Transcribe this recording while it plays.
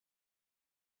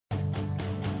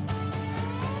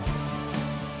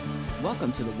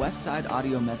Welcome to the Westside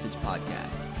Audio Message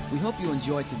Podcast. We hope you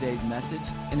enjoyed today's message,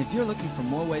 and if you're looking for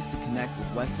more ways to connect with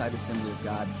Westside Assembly of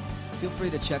God, feel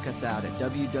free to check us out at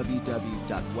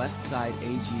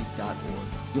www.westsideag.org.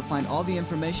 You'll find all the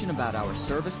information about our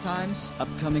service times,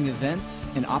 upcoming events,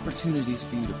 and opportunities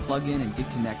for you to plug in and get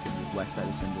connected with Westside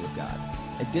Assembly of God.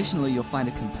 Additionally, you'll find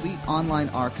a complete online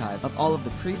archive of all of the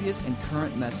previous and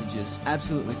current messages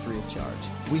absolutely free of charge.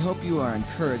 We hope you are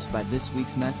encouraged by this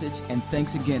week's message, and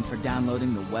thanks again for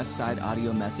downloading the Westside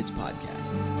Audio Message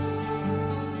Podcast.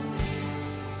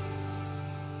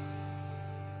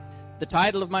 The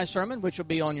title of my sermon, which will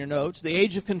be on your notes, The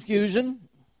Age of Confusion,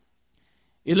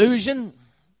 Illusion,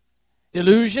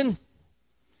 Delusion,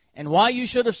 and Why You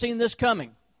Should Have Seen This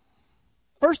Coming.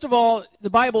 First of all, the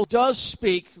Bible does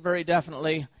speak very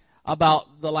definitely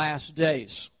about the last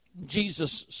days.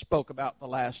 Jesus spoke about the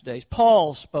last days.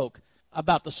 Paul spoke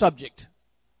about the subject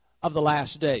of the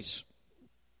last days.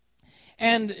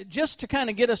 And just to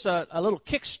kind of get us a little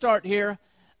kickstart here,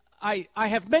 I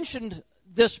have mentioned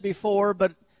this before,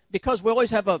 but because we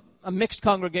always have a mixed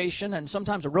congregation and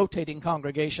sometimes a rotating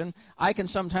congregation, I can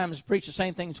sometimes preach the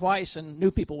same thing twice and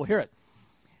new people will hear it.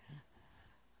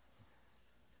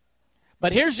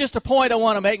 But here's just a point I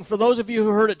want to make, and for those of you who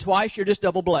heard it twice, you're just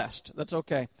double blessed. That's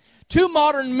okay. 2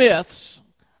 modern myths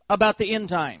about the end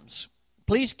times.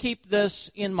 Please keep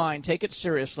this in mind. Take it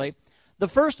seriously. The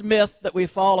first myth that we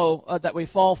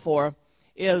fall for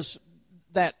is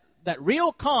that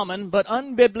real common but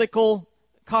unbiblical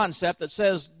concept that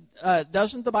says,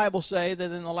 doesn't the Bible say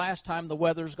that in the last time the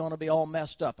weather's going to be all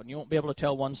messed up and you won't be able to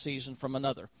tell one season from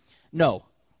another? No.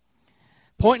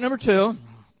 Point number 2.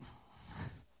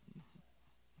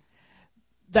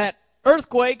 That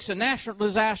earthquakes and natural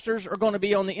disasters are going to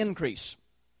be on the increase.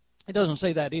 It doesn't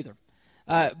say that either.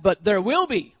 But there will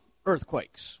be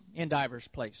earthquakes in diverse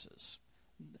places.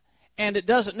 And it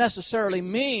doesn't necessarily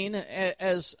mean,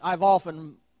 as I've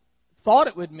often thought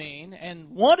it would mean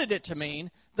and wanted it to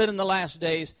mean, that in the last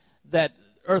days that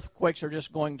earthquakes are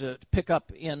just going to pick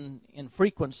up in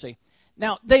frequency.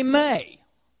 Now, they may.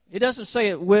 It doesn't say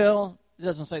it will. It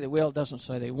doesn't say they will. It doesn't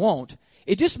say they won't.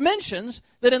 It just mentions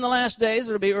that in the last days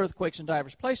there will be earthquakes in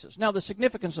diverse places. Now, the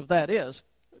significance of that is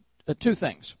 2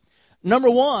 things. Number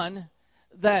 1,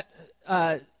 that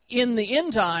in the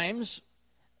end times,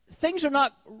 things are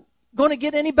not going to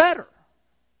get any better.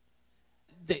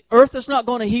 The earth is not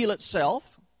going to heal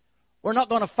itself. We're not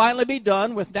going to finally be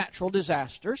done with natural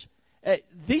disasters.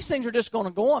 These things are just going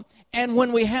to go on. And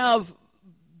when we have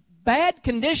bad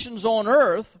conditions on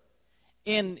earth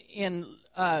in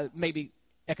maybe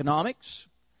economics,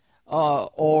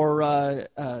 or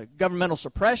governmental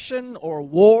suppression, or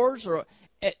wars, or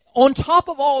on top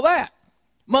of all that,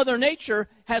 Mother Nature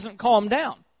hasn't calmed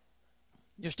down.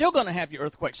 You're still going to have your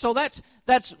earthquakes. So that's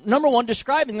number 1,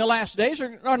 describing the last days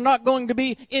are not going to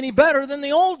be any better than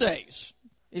the old days.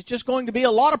 It's just going to be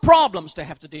a lot of problems to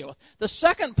have to deal with. The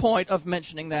second point of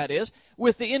mentioning that is,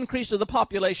 with the increase of the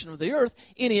population of the earth,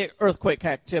 any earthquake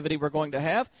activity we're going to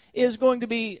have is going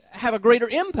to have a greater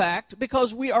impact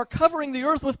because we are covering the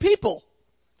earth with people.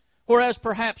 Whereas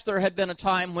perhaps there had been a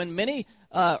time when many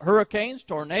hurricanes,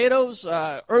 tornadoes,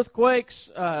 earthquakes,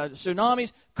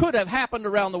 tsunamis could have happened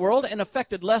around the world and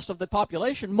affected less of the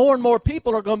population. More and more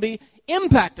people are going to be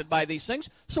impacted by these things,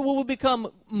 so we will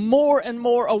become more and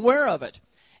more aware of it.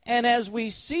 And as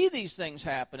we see these things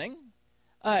happening,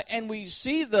 and we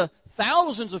see the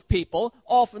thousands of people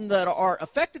often that are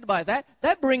affected by that,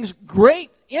 that brings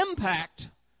great impact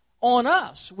on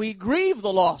us. We grieve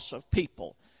the loss of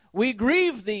people. We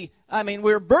grieve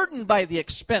we're burdened by the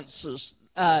expenses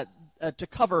to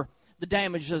cover the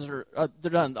damages that are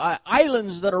done,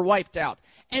 islands that are wiped out.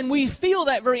 And we feel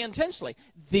that very intensely.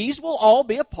 These will all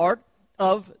be a part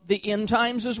of the end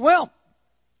times as well.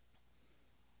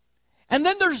 And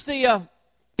then there's the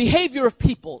behavior of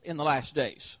people in the last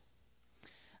days.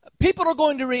 People are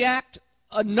going to react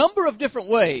a number of different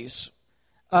ways,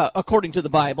 according to the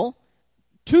Bible,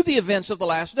 to the events of the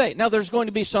last day. Now, there's going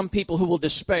to be some people who will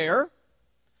despair,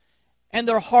 and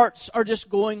their hearts are just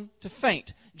going to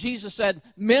faint. Jesus said,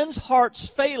 men's hearts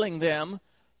failing them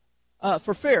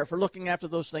for fear, for looking after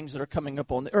those things that are coming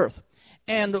up on the earth.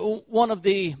 And one of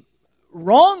the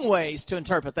wrong ways to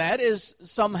interpret that is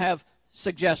some have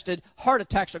suggested heart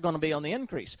attacks are going to be on the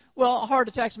increase. Well, heart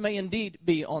attacks may indeed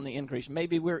be on the increase.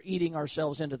 Maybe we're eating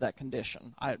ourselves into that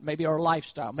condition. Maybe our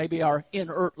lifestyle, maybe our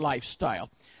inert lifestyle.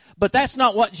 But that's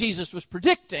not what Jesus was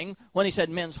predicting when he said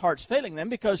men's hearts failing them,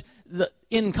 because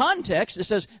in context it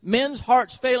says men's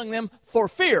hearts failing them for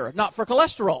fear, not for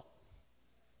cholesterol.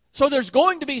 So there's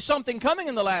going to be something coming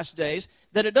in the last days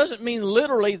that it doesn't mean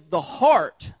literally the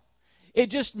heart It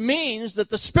just means that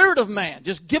the spirit of man,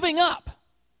 just giving up.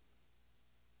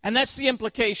 And that's the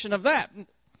implication of that.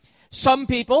 Some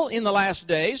people in the last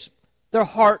days, their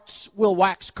hearts will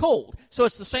wax cold. So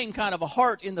it's the same kind of a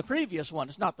heart in the previous one.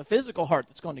 It's not the physical heart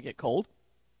that's going to get cold.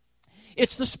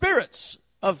 It's the spirits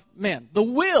of men, the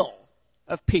will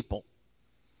of people.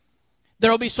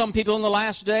 There will be some people in the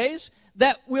last days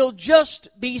that will just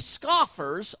be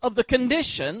scoffers of the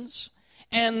conditions.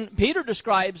 And Peter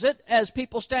describes it as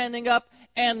people standing up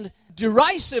and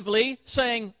derisively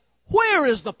saying, "Where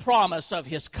is the promise of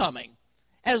his coming?"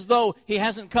 As though he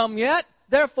hasn't come yet,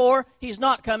 therefore he's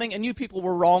not coming, and you people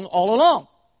were wrong all along.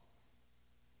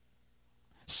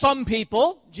 Some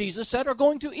people, Jesus said, are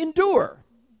going to endure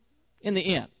in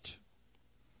the end.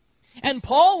 And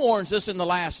Paul warns us in the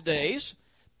last days,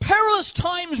 perilous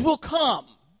times will come.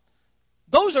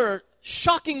 Those are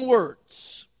shocking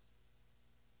words.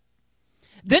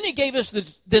 Then he gave us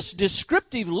this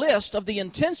descriptive list of the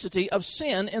intensity of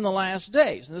sin in the last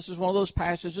days. And this is one of those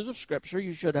passages of Scripture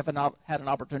you should have had an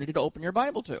opportunity to open your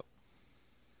Bible to.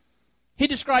 He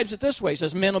describes it this way. He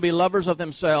says, men will be lovers of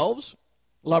themselves,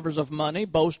 lovers of money,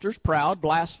 boasters, proud,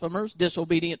 blasphemers,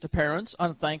 disobedient to parents,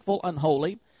 unthankful,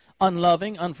 unholy,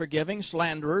 unloving, unforgiving,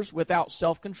 slanderers, without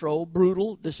self-control,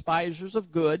 brutal, despisers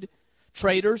of good,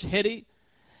 traitors,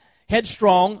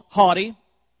 headstrong, haughty,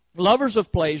 lovers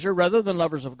of pleasure rather than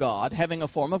lovers of God, having a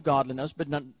form of godliness but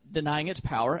not denying its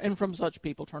power, and from such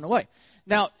people turn away.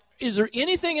 Now, is there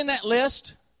anything in that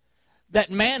list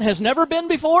that man has never been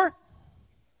before?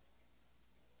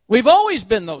 We've always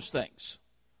been those things.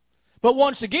 But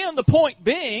once again, the point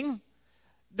being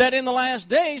that in the last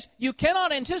days, you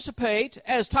cannot anticipate,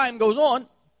 as time goes on,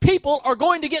 people are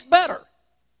going to get better.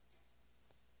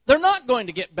 They're not going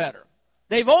to get better.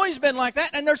 They've always been like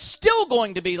that, and they're still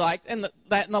going to be like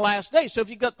that in the last days. So if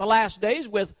you've got the last days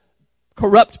with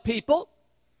corrupt people,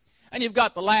 and you've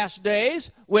got the last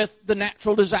days with the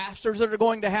natural disasters that are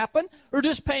going to happen, we're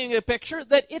just painting a picture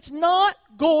that it's not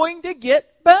going to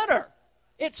get better.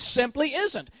 It simply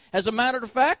isn't. As a matter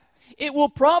of fact, it will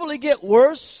probably get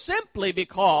worse simply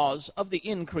because of the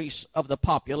increase of the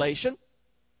population.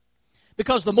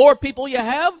 Because the more people you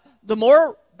have, the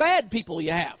more bad people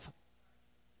you have.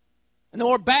 And the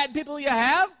more bad people you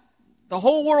have, the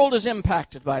whole world is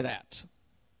impacted by that.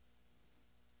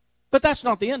 But that's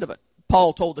not the end of it.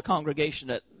 Paul told the congregation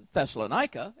at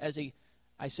Thessalonica,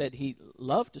 I said he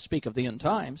loved to speak of the end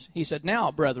times. He said,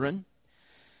 now, brethren,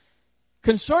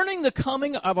 concerning the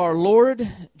coming of our Lord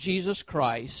Jesus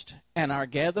Christ and our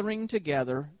gathering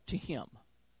together to him,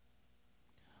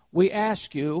 we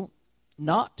ask you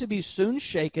not to be soon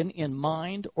shaken in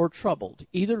mind or troubled,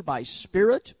 either by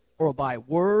spirit or by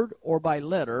word or by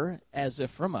letter, as if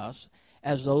from us,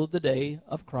 as though the day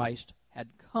of Christ had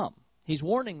come. He's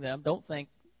warning them, don't think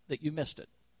that you missed it.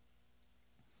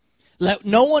 Let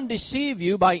no one deceive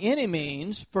you by any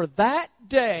means, for that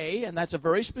day, and that's a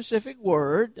very specific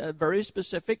word, a very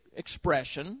specific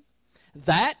expression,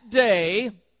 that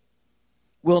day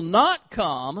will not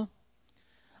come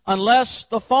unless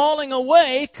the falling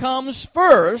away comes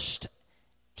first.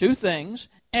 Two things.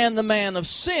 And the man of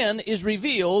sin is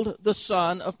revealed, the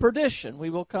son of perdition. We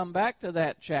will come back to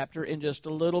that chapter in just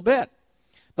a little bit.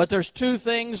 But there's two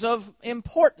things of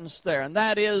importance there, and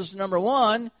that is, number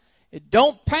one,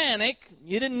 don't panic.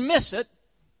 You didn't miss it.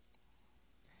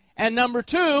 And number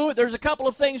two, there's a couple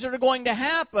of things that are going to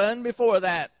happen before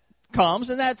that comes,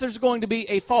 and that there's going to be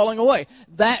a falling away.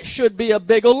 That should be a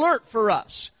big alert for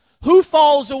us. Who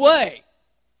falls away?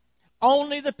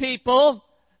 Only the people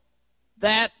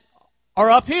that are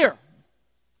up here.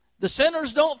 The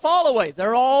sinners don't fall away.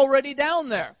 They're already down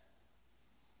there.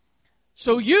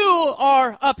 So you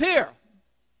are up here.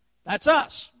 That's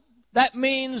us. That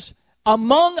means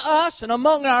among us and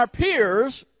among our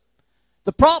peers,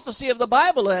 the prophecy of the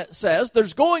Bible says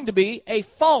there's going to be a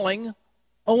falling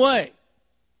away.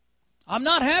 I'm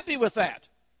not happy with that.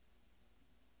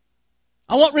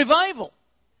 I want revival.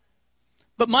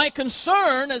 But my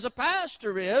concern as a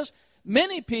pastor is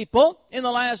many people in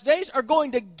the last days are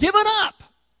going to give it up.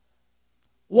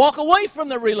 Walk away from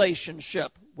the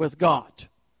relationship with God.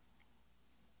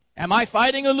 Am I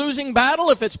fighting a losing battle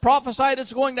if it's prophesied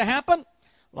it's going to happen?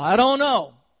 Well, I don't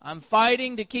know. I'm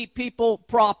fighting to keep people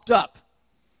propped up.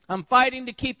 I'm fighting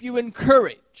to keep you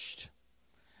encouraged.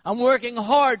 I'm working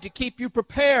hard to keep you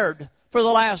prepared for the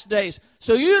last days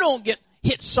so you don't get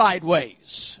hit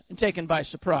sideways and taken by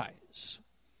surprise.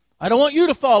 I don't want you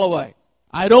to fall away.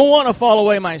 I don't want to fall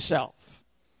away myself.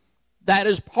 That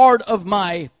is part of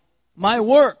my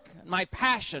work and my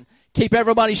passion. Keep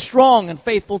everybody strong and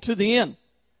faithful to the end.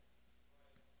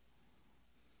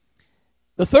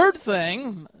 The third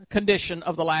thing, condition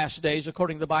of the last days,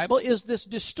 according to the Bible, is this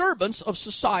disturbance of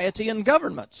society and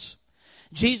governments.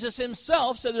 Jesus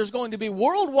himself said there's going to be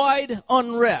worldwide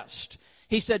unrest.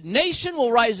 He said nation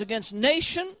will rise against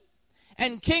nation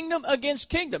and kingdom against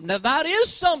kingdom. Now that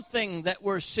is something that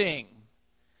we're seeing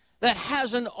that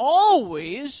hasn't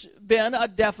always been a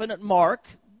definite mark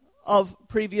of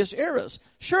previous eras.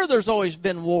 Sure, there's always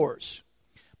been wars.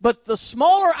 But the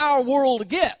smaller our world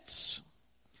gets,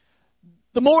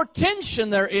 the more tension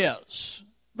there is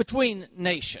between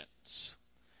nations.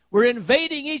 We're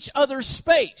invading each other's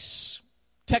space,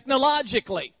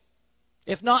 technologically,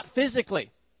 if not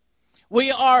physically.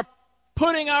 We are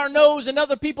putting our nose in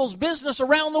other people's business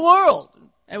around the world.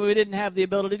 And we didn't have the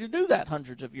ability to do that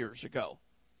hundreds of years ago.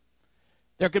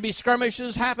 There could be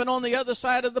skirmishes happen on the other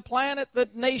side of the planet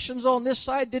that nations on this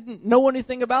side didn't know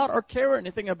anything about or care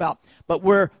anything about. But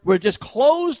we're just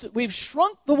closed. We've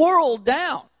shrunk the world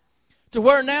down to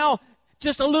where now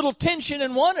just a little tension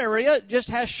in one area just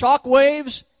has shock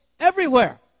waves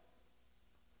everywhere.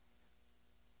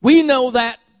 We know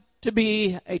that to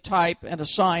be a type and a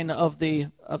sign of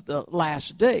the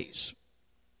last days.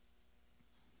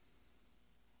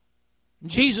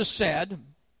 Jesus said,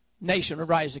 nation would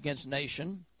rise against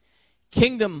nation,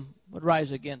 kingdom would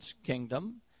rise against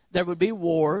kingdom, there would be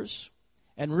wars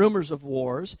and rumors of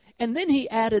wars, and then he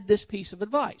added this piece of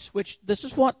advice, which this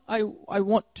is what I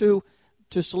want to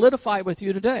solidify with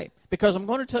you today, because I'm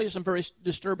going to tell you some very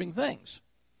disturbing things,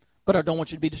 but I don't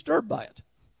want you to be disturbed by it.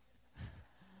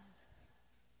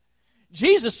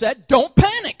 Jesus said, don't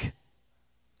panic.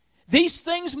 These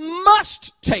things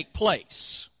must take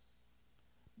place,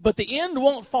 but the end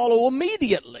won't follow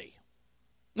immediately.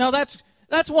 Now that's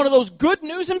one of those good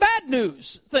news and bad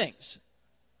news things.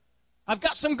 I've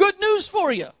got some good news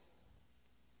for you.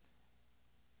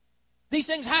 These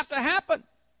things have to happen.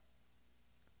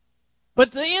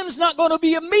 But the end's not going to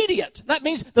be immediate. That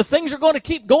means the things are going to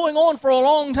keep going on for a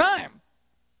long time.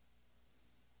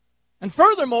 And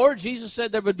furthermore, Jesus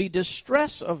said there would be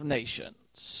distress of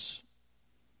nations.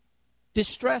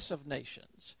 Distress of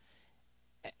nations.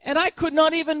 And I could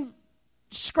not even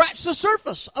scratch the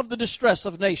surface of the distress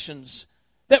of nations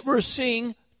that we're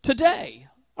seeing today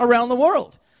around the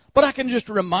world. But I can just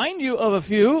remind you of a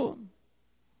few.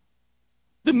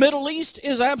 The Middle East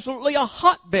is absolutely a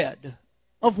hotbed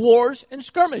of wars and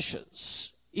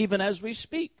skirmishes, even as we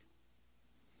speak.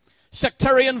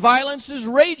 Sectarian violence is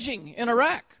raging in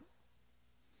Iraq.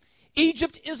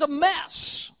 Egypt is a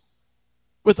mess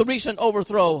with the recent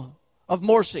overthrow of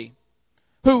Morsi,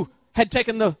 who had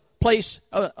taken the place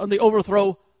of the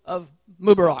overthrow of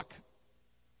Mubarak.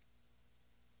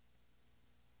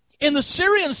 In the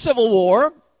Syrian civil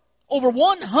war, over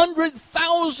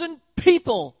 100,000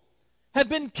 people have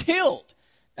been killed.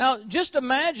 Now, just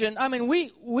imagine, I mean,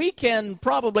 we can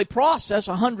probably process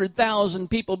 100,000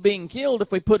 people being killed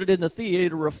if we put it in the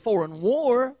theater of foreign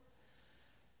war.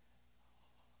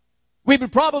 We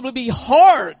would probably be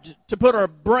hard to put our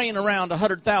brain around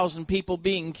 100,000 people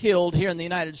being killed here in the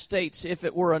United States if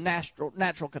it were a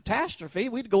natural catastrophe.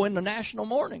 We'd go into national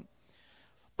mourning.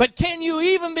 But can you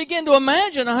even begin to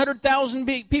imagine 100,000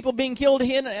 people being killed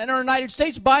here in our United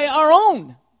States by our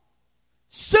own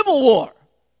civil war?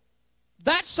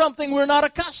 That's something we're not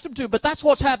accustomed to, but that's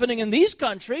what's happening in these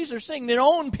countries. They're seeing their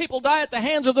own people die at the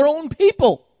hands of their own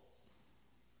people,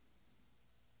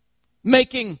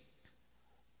 making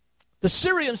the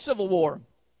Syrian civil war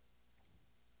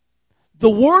the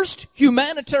worst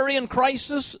humanitarian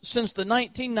crisis since the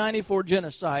 1994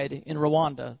 genocide in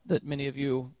Rwanda that many of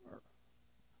you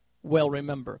well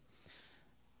remember.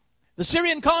 The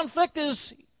Syrian conflict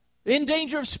is in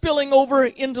danger of spilling over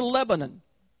into Lebanon.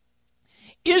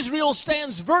 Israel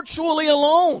stands virtually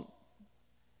alone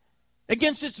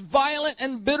against its violent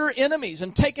and bitter enemies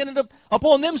and taking it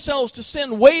upon themselves to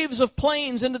send waves of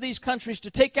planes into these countries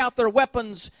to take out their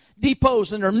weapons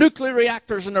depots and their nuclear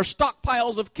reactors and their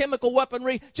stockpiles of chemical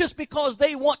weaponry just because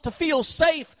they want to feel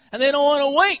safe and they don't want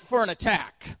to wait for an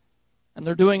attack. And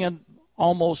they're doing it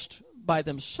almost by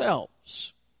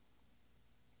themselves.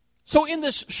 So in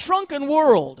this shrunken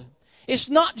world, it's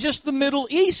not just the Middle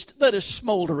East that is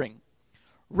smoldering.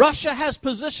 Russia has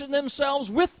positioned themselves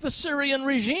with the Syrian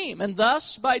regime, and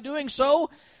thus, by doing so,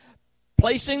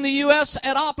 placing the U.S.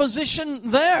 at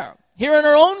opposition there. Here in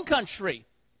our own country,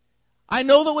 I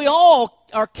know that we all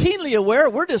are keenly aware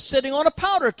we're just sitting on a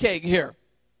powder keg here.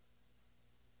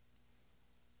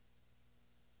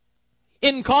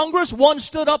 In Congress, one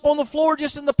stood up on the floor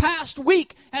just in the past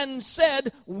week and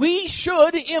said, we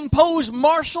should impose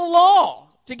martial law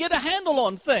to get a handle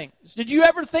on things. Did you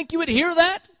ever think you would hear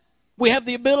that? We have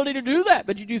the ability to do that.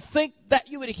 But did you think that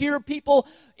you would hear people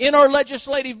in our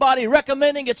legislative body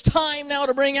recommending it's time now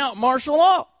to bring out martial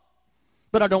law?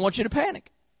 But I don't want you to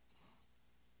panic.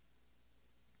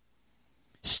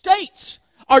 States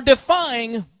are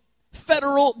defying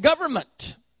federal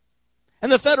government.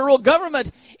 And the federal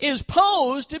government is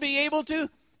posed to be able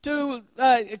to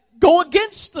go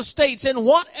against the states in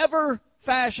whatever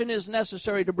fashion is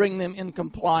necessary to bring them in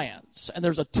compliance. And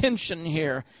there's a tension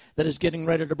here that is getting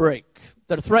ready to break.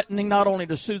 They're threatening not only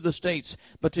to sue the states,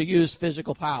 but to use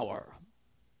physical power.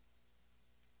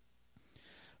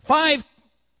 5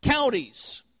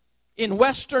 counties in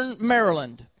western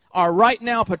Maryland are right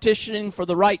now petitioning for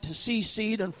the right to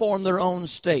secede and form their own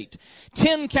state.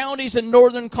 10 counties in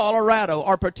northern Colorado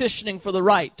are petitioning for the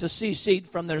right to secede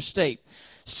from their state.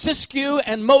 Siskiyou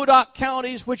and Modoc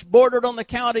counties, which bordered on the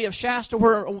county of Shasta,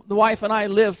 where the wife and I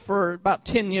lived for about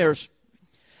 10 years,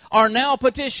 are now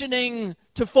petitioning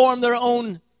to form their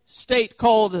own state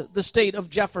called the state of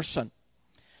Jefferson.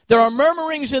 There are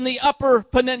murmurings in the upper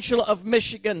peninsula of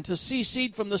Michigan to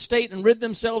secede from the state and rid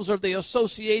themselves of the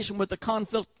association with the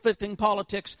conflicting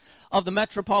politics of the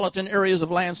metropolitan areas of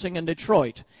Lansing and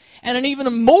Detroit. And an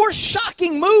even more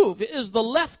shocking move is the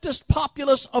leftist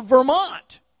populace of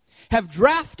Vermont have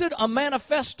drafted a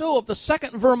manifesto of the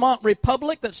Second Vermont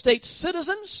Republic that states,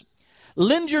 citizens,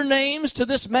 lend your names to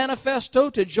this manifesto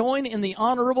to join in the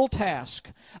honorable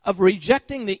task of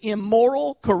rejecting the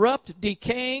immoral, corrupt,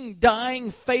 decaying, dying,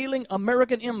 failing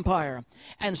American empire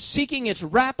and seeking its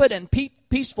rapid and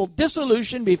peaceful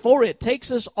dissolution before it takes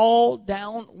us all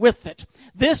down with it.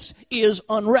 This is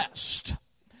unrest.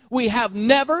 We have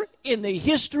never in the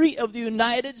history of the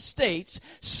United States,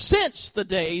 since the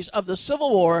days of the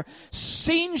Civil War,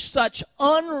 seen such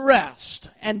unrest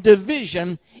and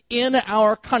division in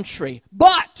our country.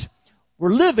 But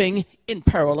we're living in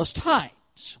perilous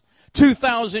times.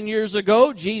 2,000 years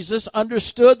ago, Jesus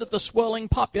understood that the swelling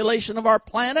population of our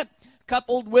planet,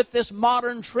 coupled with this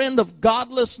modern trend of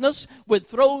godlessness, would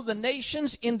throw the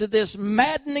nations into this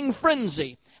maddening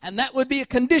frenzy. And that would be a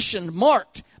condition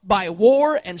marked by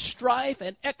war and strife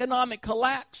and economic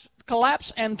collapse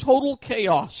and total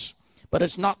chaos. But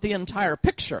it's not the entire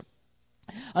picture.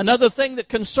 Another thing that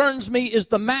concerns me is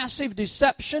the massive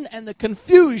deception and the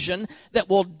confusion that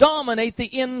will dominate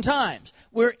the end times.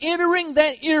 We're entering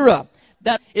that era.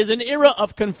 That is an era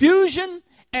of confusion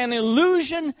and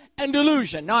illusion and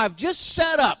delusion. Now, I've just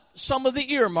set up some of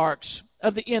the earmarks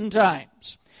of the end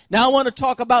times. Now I want to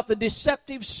talk about the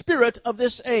deceptive spirit of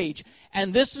this age.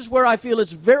 And this is where I feel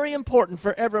it's very important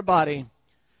for everybody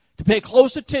to pay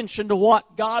close attention to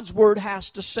what God's Word has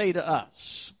to say to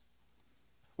us.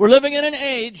 We're living in an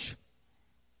age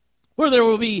where there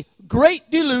will be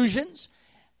great delusions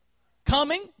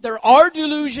coming. There are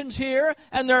delusions here,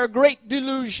 and there are great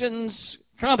delusions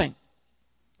coming.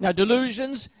 Now,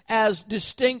 delusions as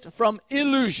distinct from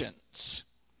illusions.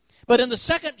 But in the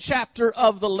second chapter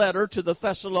of the letter to the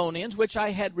Thessalonians, which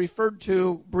I had referred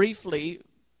to briefly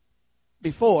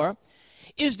before,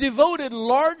 is devoted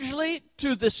largely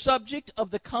to the subject of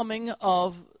the coming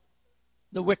of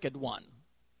the wicked one.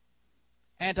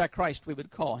 Antichrist, we would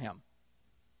call him.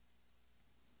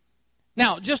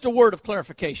 Now, just a word of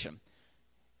clarification.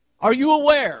 Are you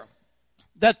aware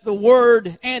that the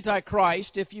word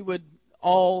Antichrist, if you would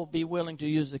all be willing to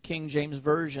use the King James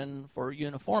Version for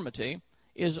uniformity,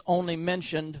 is only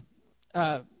mentioned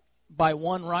by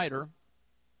one writer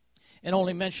and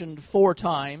only mentioned 4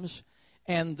 times,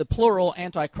 and the plural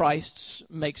antichrists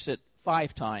makes it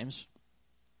 5 times,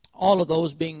 all of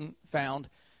those being found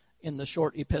in the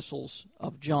short epistles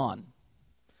of John.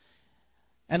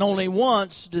 And only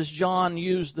once does John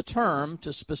use the term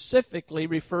to specifically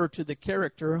refer to the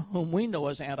character whom we know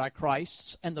as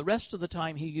antichrists, and the rest of the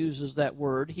time he uses that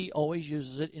word, he always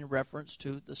uses it in reference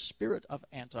to the spirit of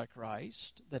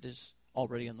Antichrist that is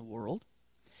already in the world,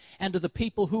 and to the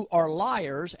people who are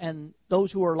liars, and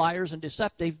those who are liars and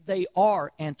deceptive, they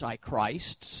are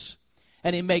antichrists,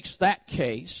 and he makes that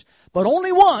case. But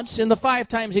only once in the 5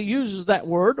 times he uses that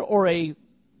word, or a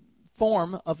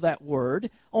form of that word,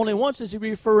 only once is he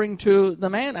referring to the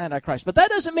man Antichrist. But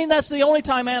that doesn't mean that's the only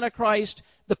time Antichrist,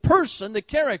 the person, the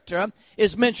character,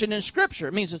 is mentioned in Scripture.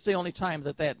 It means it's the only time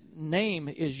that that name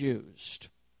is used.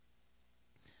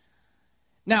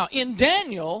 Now, in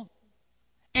Daniel,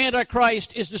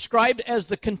 Antichrist is described as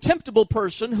the contemptible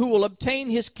person who will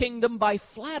obtain his kingdom by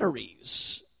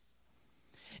flatteries.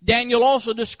 Daniel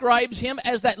also describes him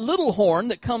as that little horn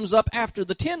that comes up after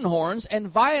the 10 horns and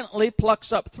violently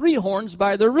plucks up 3 horns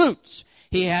by their roots.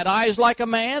 He had eyes like a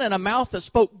man and a mouth that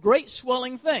spoke great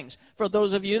swelling things. For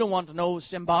those of you who want to know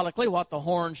symbolically what the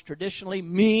horns traditionally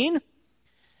mean,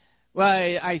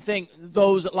 Well, I think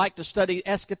those that like to study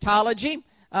eschatology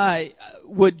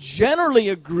would generally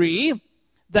agree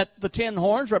that the 10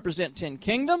 horns represent 10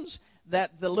 kingdoms,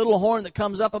 that the little horn that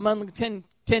comes up among the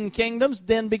 10 kingdoms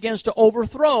then begins to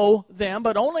overthrow them,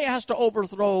 but only has to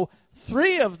overthrow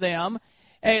 3 of them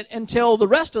until the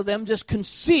rest of them just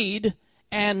concede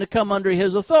and come under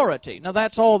his authority. Now,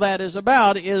 that's all that is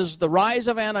about, is the rise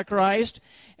of Antichrist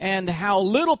and how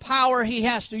little power he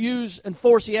has to use and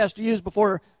force he has to use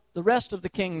before the rest of the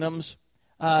kingdoms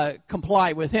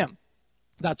comply with him.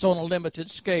 That's on a limited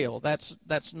scale. That's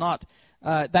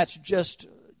just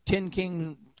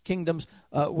 10 kingdoms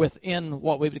within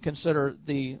what we would consider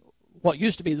what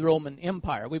used to be the Roman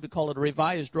Empire. We would call it a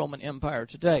revised Roman Empire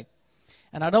today.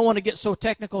 And I don't want to get so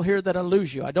technical here that I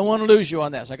lose you. I don't want to lose you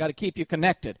on this. I got to keep you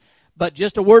connected. But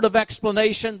just a word of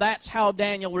explanation, that's how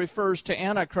Daniel refers to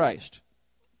Antichrist.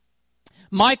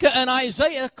 Micah and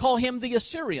Isaiah call him the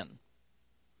Assyrian.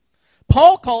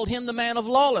 Paul called him the man of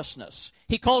lawlessness.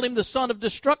 He called him the son of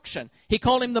destruction. He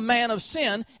called him the man of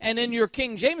sin. And in your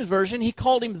King James Version, he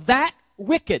called him that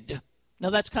wicked.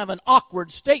 Now, that's kind of an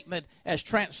awkward statement as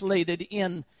translated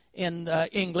in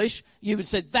English. You would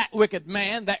say that wicked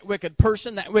man, that wicked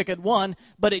person, that wicked one,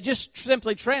 but it just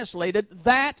simply translated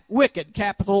that wicked,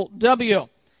 capital W.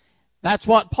 That's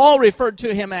what Paul referred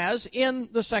to him as in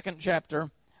the 2nd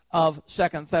chapter of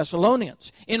 2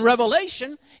 Thessalonians. In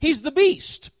Revelation, he's the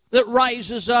beast that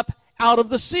rises up out of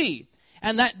the sea,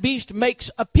 and that beast makes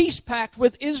a peace pact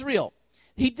with Israel.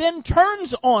 He then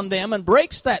turns on them and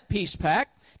breaks that peace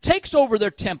pact, takes over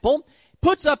their temple,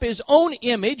 puts up his own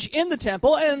image in the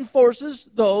temple, and forces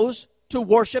those to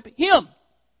worship him.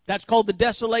 That's called the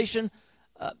desolation,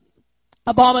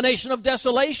 abomination of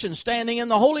desolation, standing in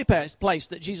the holy place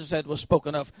that Jesus said was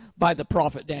spoken of by the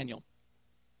prophet Daniel.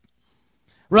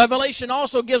 Revelation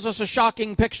also gives us a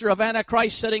shocking picture of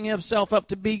Antichrist setting himself up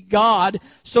to be God.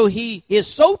 So he is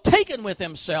so taken with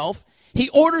himself, he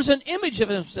orders an image of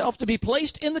himself to be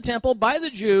placed in the temple by the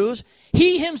Jews.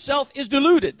 He himself is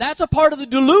deluded. That's a part of the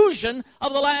delusion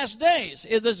of the last days,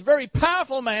 is this very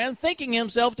powerful man thinking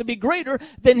himself to be greater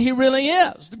than he really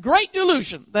is. The great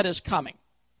delusion that is coming.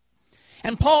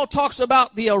 And Paul talks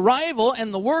about the arrival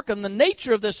and the work and the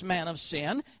nature of this man of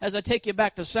sin, as I take you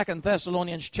back to 2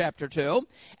 Thessalonians chapter 2.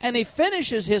 And he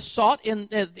finishes his thought in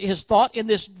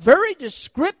this very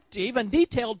descriptive and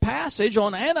detailed passage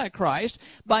on Antichrist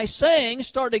by saying,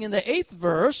 starting in the 8th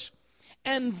verse,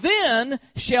 "And then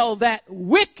shall that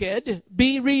wicked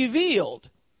be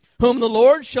revealed, whom the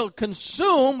Lord shall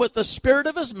consume with the spirit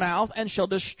of his mouth, and shall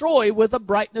destroy with the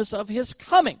brightness of his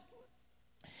coming."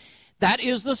 That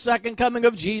is the second coming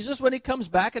of Jesus when he comes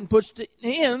back and puts an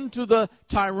end to the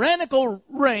tyrannical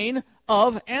reign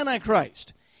of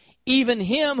Antichrist. Even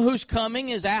him whose coming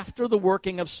is after the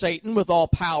working of Satan with all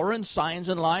power and signs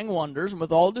and lying wonders, and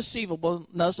with all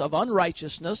deceivableness of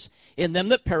unrighteousness in them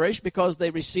that perish, because they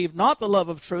receive not the love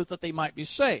of truth that they might be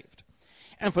saved.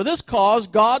 And for this cause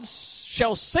God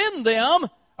shall send them,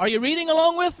 are you reading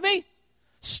along with me?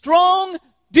 Strong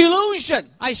delusion.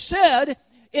 I said,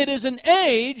 it is an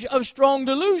age of strong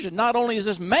delusion. Not only is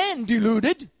this man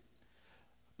deluded,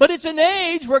 but it's an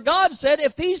age where God said,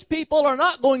 if these people are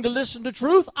not going to listen to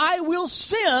truth, I will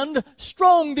send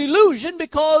strong delusion,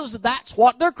 because that's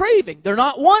what they're craving. They're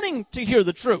not wanting to hear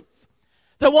the truth.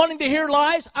 They're wanting to hear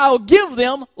lies. I'll give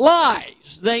them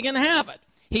lies. They can have it.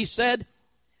 He said,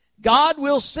 God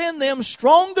will send them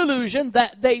strong delusion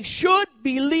that they should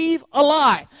believe a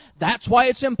lie. That's why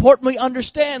it's important we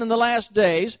understand in the last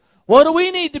days, what do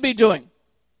we need to be doing?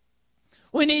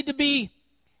 We need to be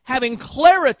having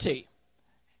clarity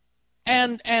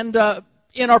and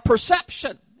in our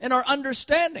perception, in our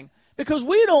understanding, because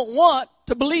we don't want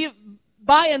to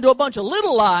buy into a bunch of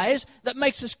little lies that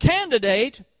makes us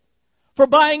candidate for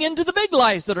buying into the big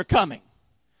lies that are coming.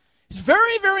 It's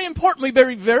very, very important we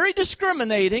be very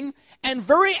discriminating and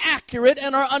very accurate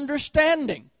in our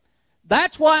understanding.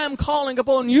 That's why I'm calling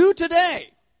upon you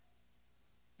today.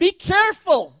 Be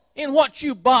careful in what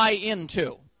you buy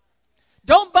into.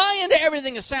 Don't buy into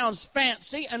everything that sounds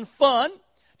fancy and fun.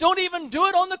 Don't even do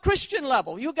it on the Christian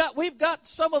level. We've got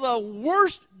some of the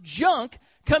worst junk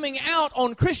coming out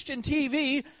on Christian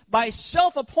TV by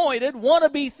self-appointed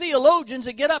wannabe theologians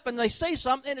that get up and they say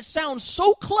something and it sounds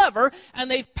so clever, and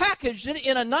they've packaged it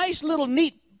in a nice little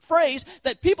neat phrase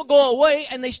that people go away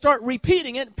and they start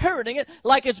repeating it, parroting it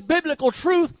like it's biblical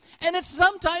truth, and it's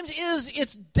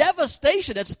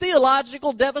devastation. It's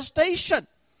theological devastation.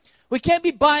 We can't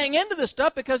be buying into this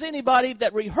stuff, because anybody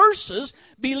that rehearses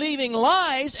believing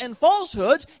lies and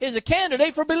falsehoods is a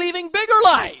candidate for believing bigger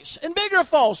lies and bigger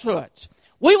falsehoods.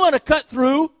 We want to cut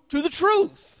through to the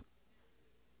truth.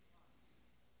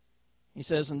 He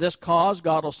says, in this cause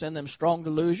God will send them strong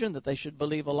delusion, that they should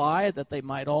believe a lie, that they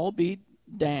might all be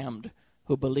damned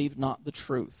who believed not the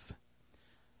truth.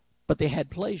 But they had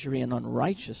pleasure in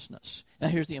unrighteousness. Now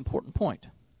here's the important point.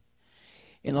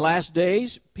 In the last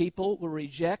days, people will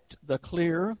reject the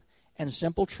clear and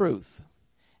simple truth,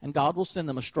 and God will send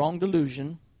them a strong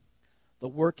delusion. The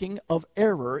working of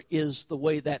error is the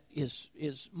way that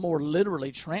is more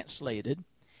literally translated.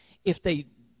 If they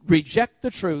reject the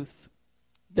truth,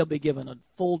 they'll be given a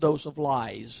full dose of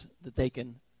lies that they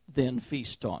can then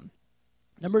feast on.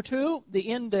 Number two, the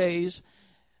end days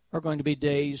are going to be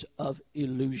days of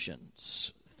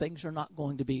illusions. Things are not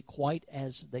going to be quite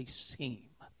as they seem.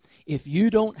 If you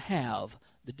don't have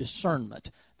the discernment,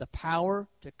 the power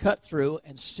to cut through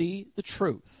and see the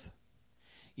truth,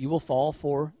 you will fall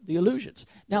for the illusions.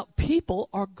 Now, people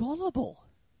are gullible.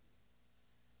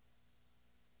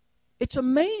 It's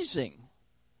amazing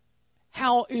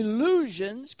how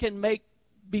illusions can make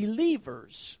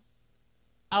believers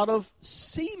out of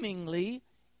seemingly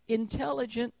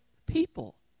intelligent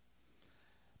people.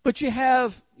 But you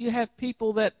have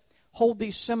people that hold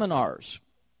these seminars,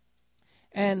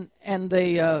 and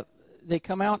they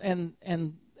come out and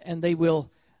they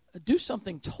will do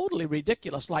something totally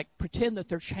ridiculous, like pretend that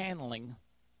they're channeling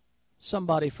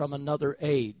somebody from another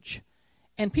age.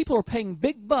 And people are paying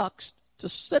big bucks to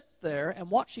sit there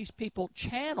and watch these people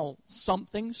channel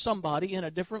somebody in a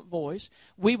different voice.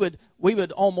 We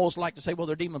would almost like to say, well,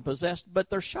 they're demon-possessed, but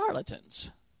they're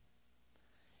charlatans.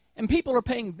 And people are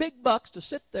paying big bucks to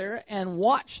sit there and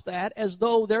watch that as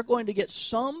though they're going to get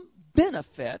some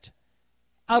benefit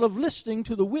out of listening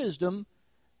to the wisdom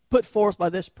put forth by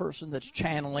this person that's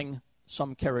channeling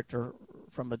some character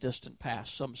from a distant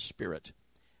past, some spirit.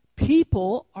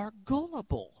 People are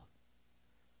gullible.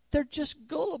 They're just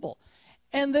gullible.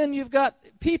 And then you've got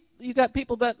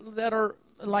people that are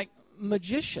like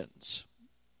magicians,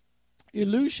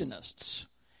 illusionists.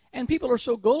 And people are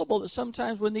so gullible that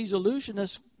sometimes when these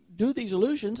illusionists do these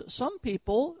illusions, some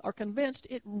people are convinced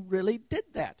it really did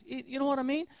that. You know what I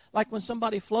mean? Like when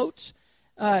somebody floats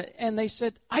and they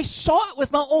said, I saw it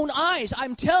with my own eyes.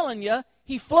 I'm telling you,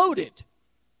 he floated.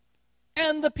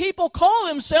 And the people call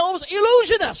themselves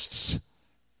illusionists.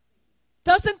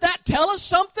 Doesn't that tell us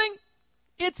something?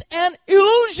 It's an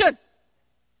illusion.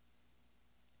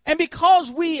 And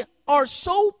because we are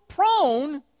so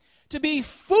prone to be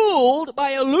fooled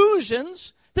by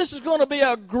illusions, this is going to be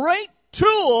a great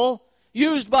tool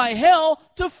used by hell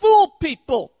to fool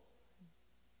people.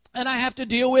 And I have to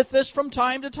deal with this from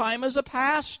time to time as a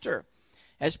pastor,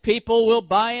 as people will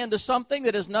buy into something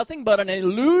that is nothing but an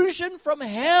illusion from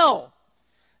hell.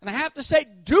 And I have to say,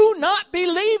 do not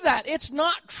believe that. It's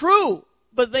not true.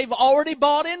 But they've already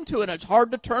bought into it. It's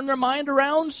hard to turn their mind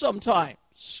around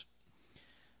sometimes.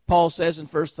 Paul says in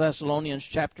 1 Thessalonians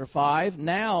chapter 5,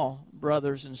 now,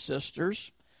 brothers and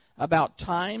sisters, about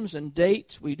times and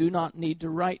dates we do not need to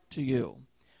write to you.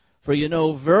 For you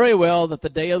know very well that the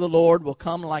day of the Lord will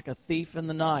come like a thief in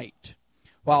the night.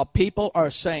 While people are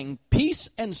saying peace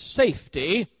and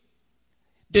safety,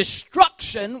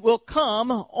 destruction will come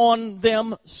on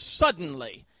them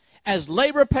suddenly, as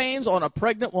labor pains on a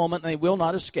pregnant woman, and they will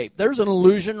not escape. There's an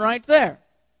illusion right there.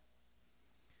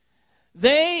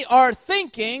 They are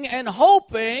thinking and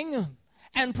hoping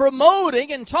and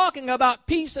promoting and talking about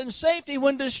peace and safety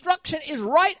when destruction is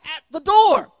right at the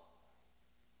door.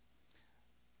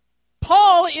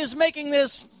 Paul is making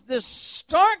this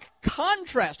stark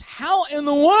contrast. How in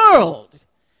the world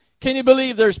can you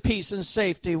believe there's peace and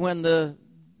safety when the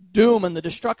doom and the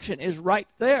destruction is right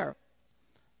there?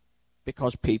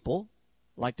 Because people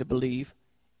like to believe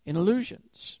in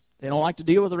illusions. They don't like to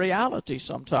deal with the reality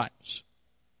sometimes.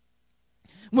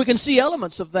 We can see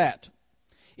elements of that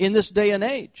in this day and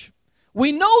age.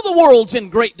 We know the world's in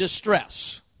great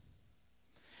distress.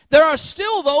 There are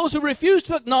still those who refuse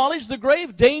to acknowledge the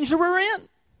grave danger we're in.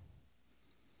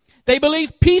 They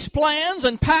believe peace plans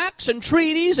and pacts and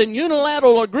treaties and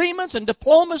unilateral agreements and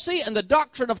diplomacy and the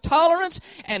doctrine of tolerance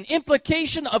and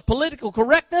implication of political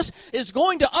correctness is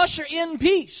going to usher in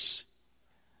peace.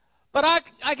 But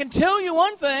I can tell you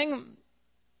one thing.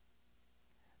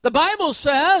 The Bible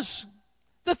says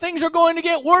that things are going to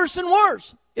get worse and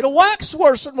worse. It'll wax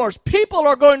worse and worse. People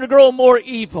are going to grow more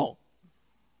evil.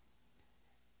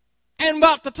 And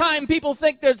about the time people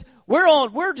think that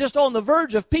we're just on the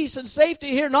verge of peace and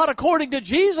safety here, not according to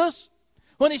Jesus,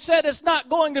 when he said it's not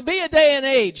going to be a day and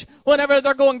age whenever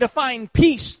they're going to find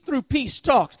peace through peace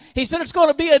talks. He said it's going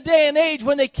to be a day and age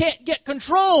when they can't get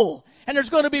control and there's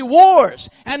going to be wars,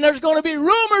 and there's going to be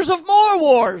rumors of more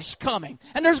wars coming,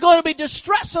 and there's going to be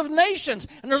distress of nations,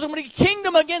 and there's going to be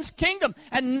kingdom against kingdom,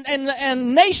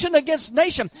 and nation against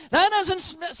nation. That doesn't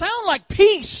sound like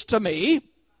peace to me.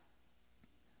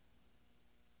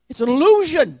 It's an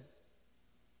illusion.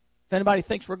 If anybody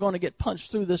thinks we're going to get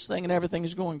punched through this thing and everything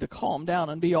is going to calm down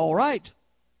and be all right,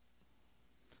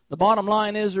 the bottom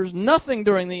line is there's nothing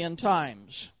during the end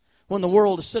times when the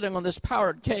world is sitting on this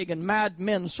powdered keg and mad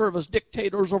men serve as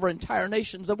dictators over entire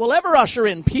nations that will ever usher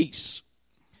in peace.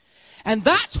 And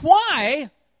that's why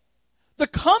the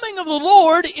coming of the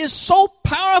Lord is so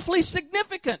powerfully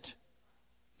significant.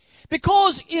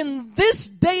 Because in this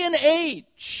day and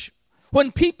age,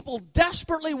 when people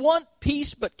desperately want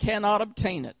peace but cannot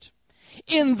obtain it,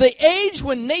 in the age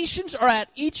when nations are at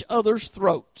each other's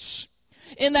throats,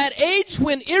 in that age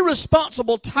when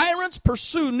irresponsible tyrants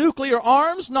pursue nuclear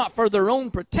arms, not for their own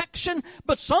protection,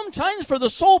 but sometimes for the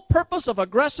sole purpose of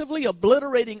aggressively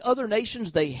obliterating other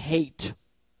nations they hate.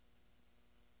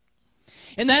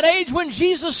 In that age when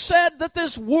Jesus said that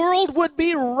this world would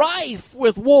be rife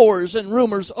with wars and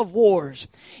rumors of wars.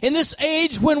 In this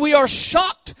age when we are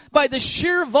shocked by the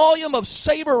sheer volume of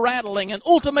saber rattling and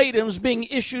ultimatums being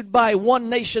issued by one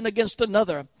nation against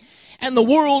another, and the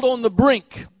world on the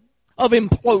brink of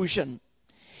implosion.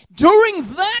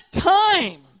 During that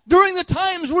time, during the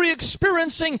times we're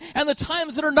experiencing and the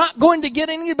times that are not going to get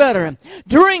any better,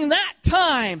 during that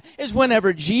time is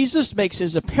whenever Jesus makes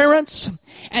his appearance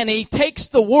and he takes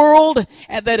the world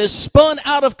that is spun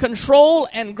out of control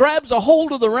and grabs a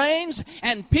hold of the reins,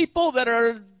 and people that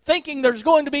are thinking there's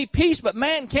going to be peace, but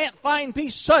man can't find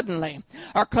peace, suddenly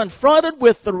are confronted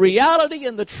with the reality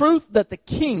and the truth that the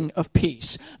King of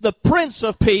Peace, the Prince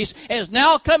of Peace, is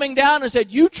now coming down and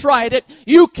said, you tried it,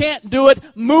 you can't do it,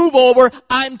 move over,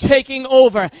 I'm taking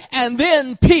over. And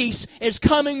then peace is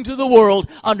coming to the world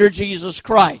under Jesus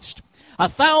Christ.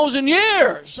 1,000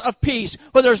 years of peace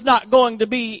where there's not going to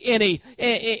be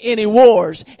any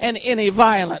wars and any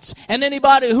violence. And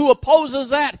anybody who opposes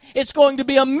that, it's going to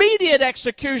be immediate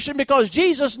execution, because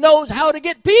Jesus knows how to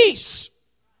get peace.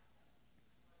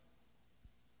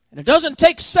 And it doesn't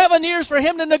take 7 years for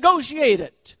him to negotiate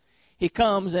it. He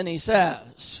comes and he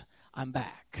says, I'm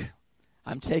back.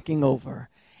 I'm taking over.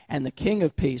 And the King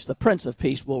of Peace, the Prince of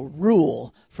Peace, will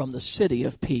rule from the city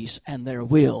of peace, and there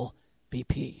will be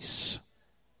peace.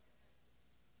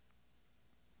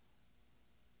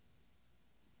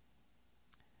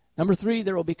 Number 3,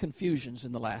 there will be confusions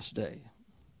in the last day.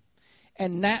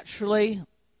 And naturally,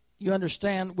 you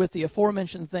understand, with the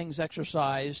aforementioned things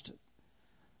exercised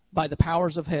by the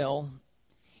powers of hell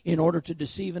in order to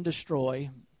deceive and destroy,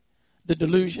 the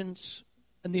delusions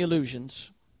and the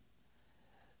illusions,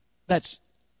 that's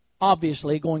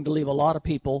obviously going to leave a lot of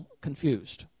people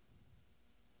confused.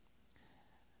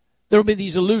 There will be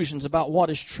these illusions about what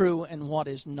is true and what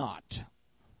is not.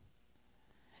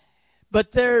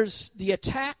 But there's the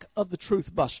attack of the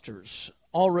truth busters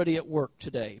already at work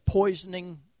today,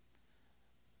 poisoning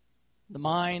the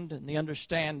mind and the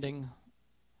understanding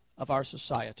of our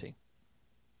society.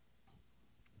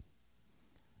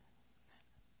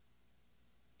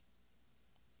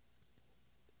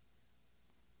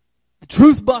 The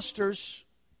truth busters,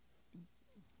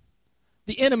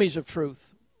 the enemies of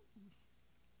truth,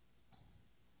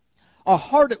 are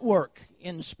hard at work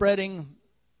in spreading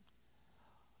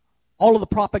all of the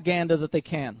propaganda that they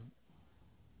can.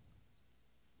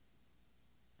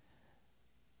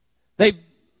 They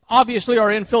obviously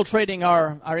are infiltrating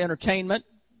our entertainment.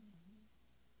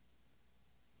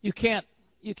 You can't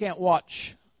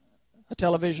watch a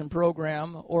television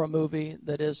program or a movie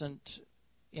that isn't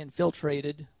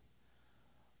infiltrated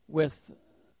with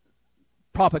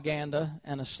propaganda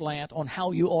and a slant on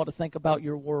how you ought to think about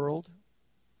your world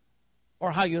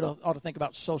or how you ought to think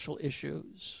about social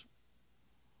issues.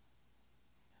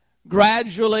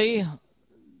 Gradually,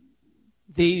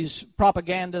 these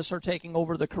propagandists are taking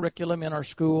over the curriculum in our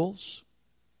schools,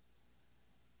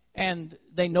 and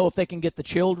they know if they can get the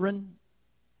children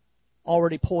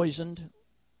already poisoned,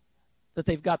 that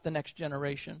they've got the next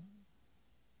generation.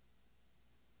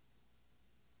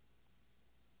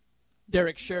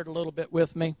 Derek shared a little bit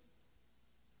with me.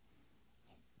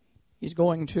 He's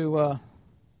going to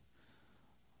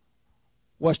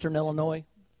Western Illinois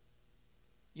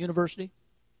University.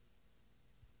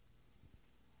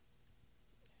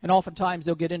 And oftentimes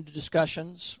they'll get into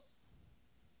discussions,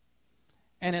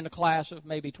 and in a class of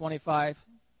maybe 25,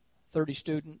 30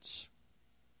 students,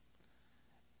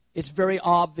 it's very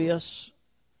obvious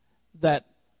that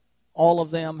all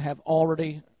of them have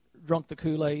already drunk the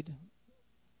Kool-Aid.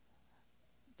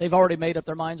 They've already made up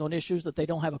their minds on issues that they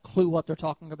don't have a clue what they're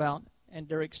talking about. And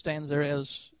Derek stands there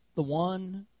as the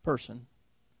one person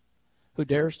who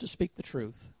dares to speak the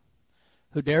truth,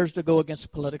 who dares to go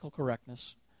against political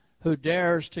correctness, who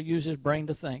dares to use his brain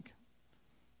to think,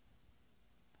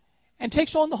 and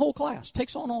takes on the whole class,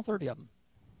 takes on all 30 of them.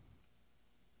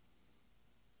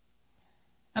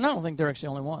 And I don't think Derek's the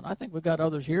only one. I think we've got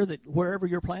others here that wherever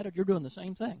you're planted, you're doing the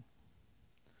same thing.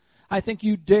 I think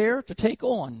you dare to take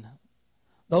on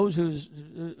those whose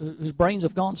brains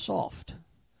have gone soft,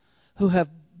 who have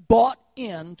bought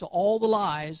into all the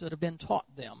lies that have been taught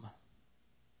them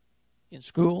in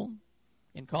school,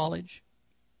 in college,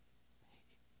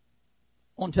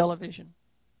 on television.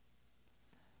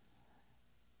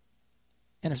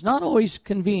 And it's not always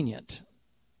convenient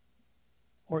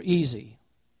or easy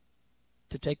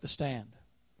to take the stand,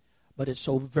 but it's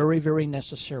so very, very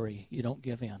necessary you don't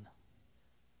give in.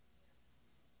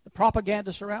 The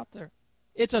propagandists are out there.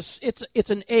 It's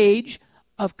an age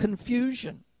of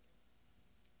confusion.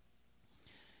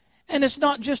 And it's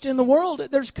not just in the world.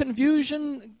 There's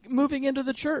confusion moving into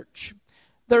the church.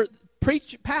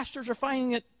 Pastors are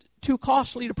finding it too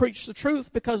costly to preach the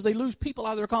truth because they lose people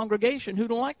out of their congregation who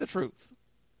don't like the truth.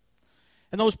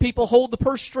 And those people hold the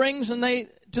purse strings to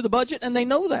the budget, and they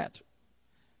know that.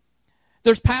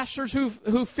 There's pastors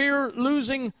who fear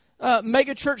losing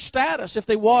megachurch status if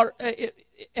they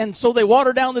and so they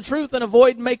water down the truth and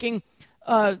avoid making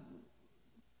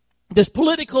this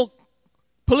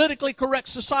politically correct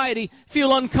society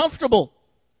feel uncomfortable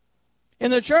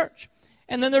in the church.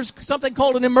 And then there's something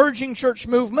called an emerging church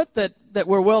movement that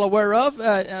we're well aware of.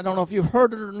 I don't know if you've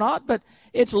heard it or not, but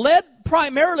it's led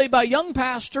primarily by young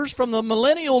pastors from the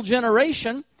millennial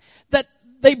generation that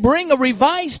they bring a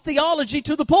revised theology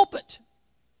to the pulpit.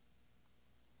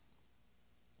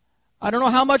 I don't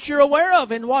know how much you're aware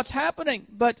of in what's happening,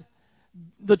 but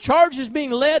the charge is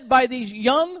being led by these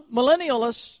young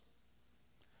millennialists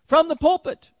from the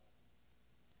pulpit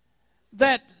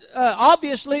that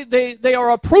obviously they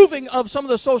are approving of some of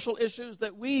the social issues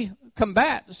that we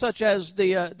combat, such as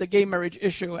the gay marriage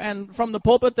issue. And from the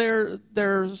pulpit,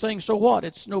 they're saying, so what?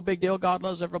 It's no big deal. God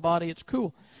loves everybody. It's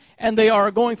cool. And they are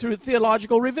going through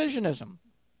theological revisionism.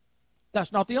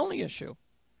 That's not the only issue.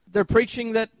 They're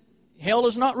preaching that hell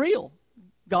is not real.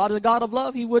 God is a God of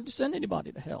love. He wouldn't send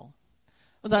anybody to hell.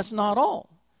 But that's not all.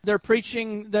 They're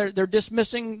preaching, they're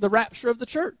dismissing the rapture of the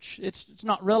church. It's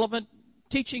not relevant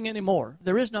teaching anymore.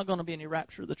 There is not going to be any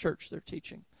rapture of the church, they're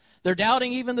teaching. They're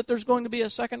doubting even that there's going to be a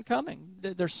second coming.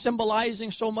 They're symbolizing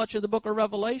so much of the book of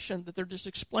Revelation that they're just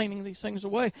explaining these things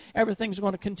away. Everything's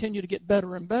going to continue to get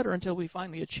better and better until we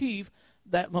finally achieve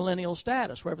that millennial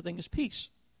status where everything is peace.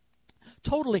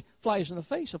 Totally flies in the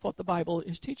face of what the Bible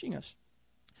is teaching us.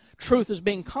 Truth is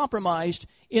being compromised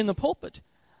in the pulpit.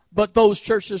 But those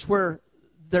churches where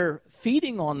they're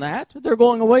feeding on that, they're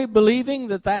going away believing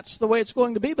that that's the way it's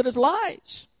going to be, but it's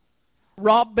lies.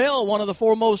 Rob Bell, one of the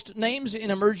foremost names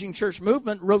in emerging church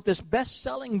movement, wrote this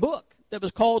best-selling book that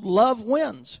was called Love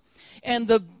Wins. And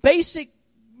the basic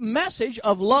message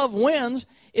of Love Wins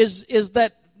is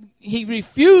that he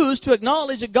refused to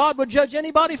acknowledge that God would judge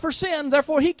anybody for sin,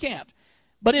 therefore he can't.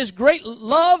 But his great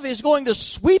love is going to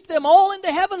sweep them all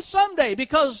into heaven someday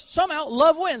because somehow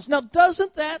love wins. Now,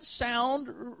 doesn't that sound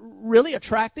really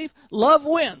attractive? Love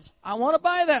wins. I want to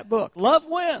buy that book. Love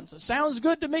wins. It sounds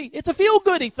good to me. It's a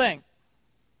feel-goody thing.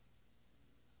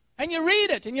 And you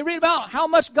read it, and you read about how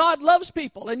much God loves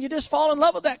people, and you just fall in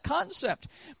love with that concept.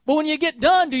 But when you get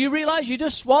done, do you realize you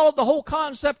just swallowed the whole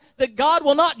concept that God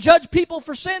will not judge people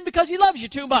for sin because he loves you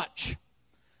too much?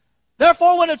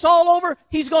 Therefore, when it's all over,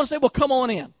 he's going to say, well, come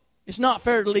on in. It's not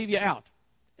fair to leave you out.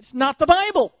 It's not the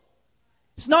Bible.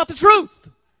 It's not the truth.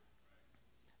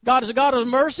 God is a God of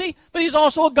mercy, but he's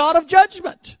also a God of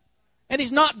judgment. And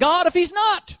he's not God if he's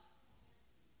not.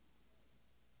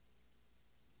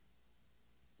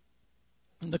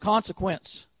 And the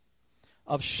consequence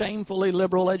of shamefully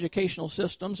liberal educational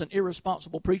systems and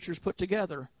irresponsible preachers put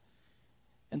together,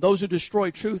 and those who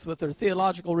destroy truth with their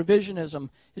theological revisionism,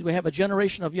 is we have a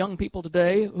generation of young people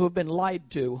today who have been lied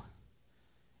to.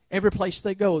 Every place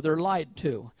they go, they're lied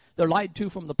to. They're lied to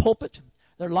from the pulpit.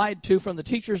 They're lied to from the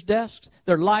teacher's desks.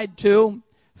 They're lied to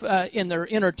in their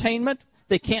entertainment.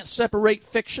 They can't separate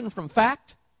fiction from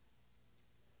fact.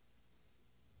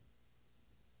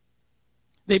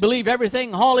 They believe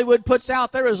everything Hollywood puts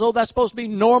out there as though that's supposed to be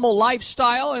normal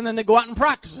lifestyle, and then they go out and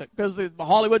practice it because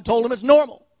Hollywood told them it's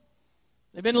normal.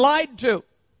 They've been lied to.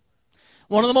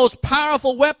 One of the most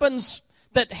powerful weapons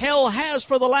that hell has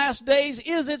for the last days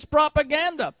is its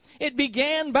propaganda. It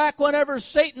began back whenever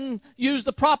Satan used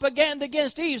the propaganda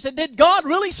against Eve. He said, did God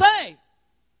really say?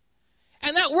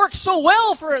 And that worked so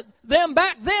well for them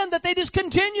back then that they just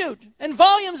continued. And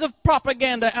volumes of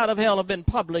propaganda out of hell have been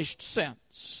published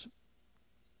since.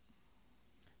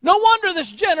 No wonder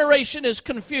this generation is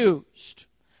confused.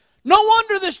 No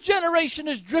wonder this generation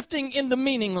is drifting into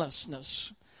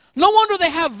meaninglessness. No wonder they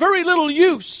have very little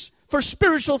use for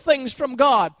spiritual things from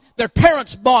God. Their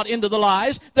parents bought into the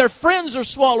lies. Their friends are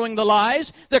swallowing the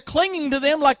lies. They're clinging to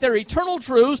them like they're eternal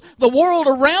truths. The world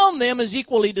around them is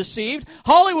equally deceived.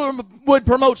 Hollywood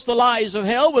promotes the lies of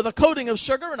hell with a coating of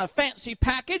sugar and a fancy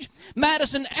package.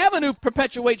 Madison Avenue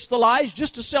perpetuates the lies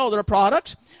just to sell their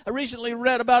products. I recently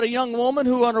read about a young woman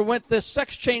who underwent this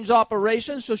sex change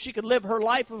operation so she could live her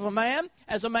life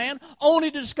as a man,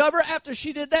 only to discover after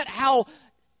she did that how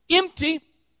empty,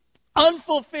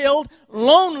 unfulfilled,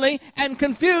 lonely, and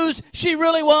confused she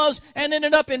really was, and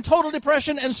ended up in total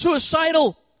depression and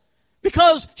suicidal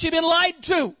because she'd been lied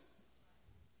to.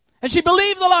 And she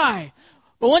believed the lie.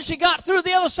 But when she got through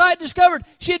the other side, discovered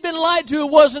she had been lied to.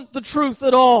 It wasn't the truth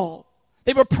at all.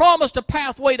 They were promised a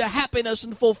pathway to happiness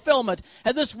and fulfillment.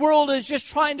 And this world is just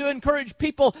trying to encourage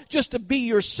people just to be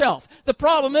yourself. The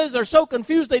problem is they're so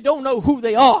confused they don't know who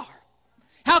they are.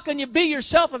 How can you be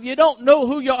yourself if you don't know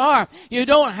who you are? You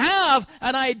don't have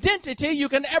an identity you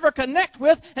can ever connect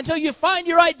with until you find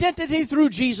your identity through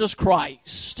Jesus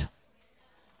Christ.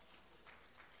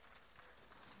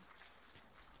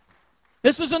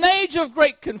 This is an age of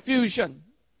great confusion.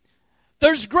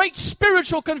 There's great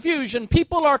spiritual confusion.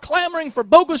 People are clamoring for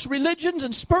bogus religions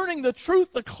and spurning the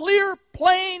truth, the clear,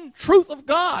 plain truth of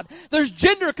God. There's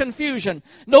gender confusion.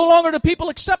 No longer do people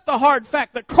accept the hard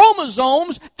fact that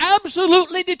chromosomes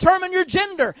absolutely determine your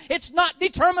gender. It's not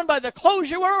determined by the clothes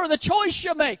you wear or the choice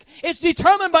you make. It's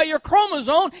determined by your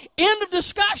chromosome. End of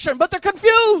discussion. But they're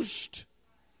confused.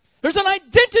 There's an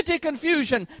identity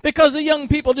confusion because the young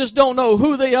people just don't know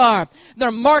who they are. They're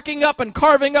marking up and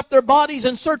carving up their bodies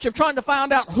in search of trying to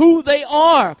find out who they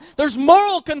are. There's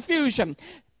moral confusion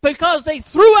because they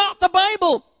threw out the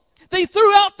Bible. They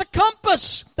threw out the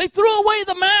compass. They threw away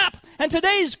the map. And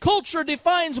today's culture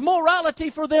defines morality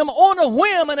for them on a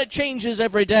whim, and it changes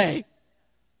every day.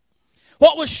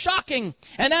 What was shocking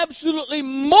and absolutely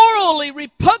morally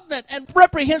repugnant and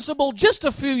reprehensible just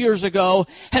a few years ago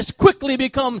has quickly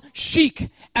become chic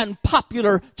and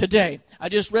popular today. I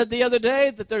just read the other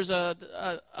day that there's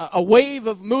a wave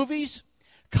of movies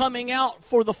coming out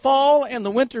for the fall and the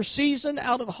winter season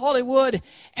out of Hollywood.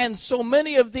 And so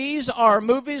many of these are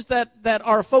movies that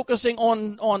are focusing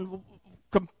on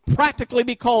could practically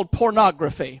be called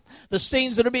pornography. The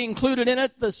scenes that are being included in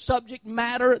it, the subject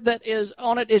matter that is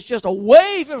on it is just a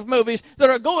wave of movies that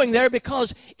are going there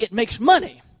because it makes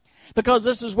money. Because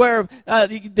this is where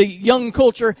the young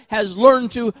culture has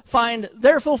learned to find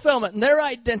their fulfillment and their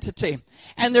identity.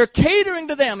 And they're catering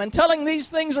to them and telling these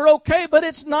things are okay, but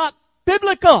it's not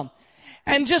biblical.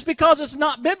 And just because it's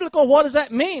not biblical, what does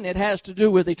that mean? It has to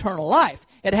do with eternal life.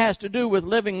 It has to do with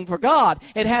living for God.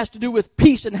 It has to do with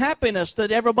peace and happiness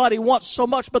that everybody wants so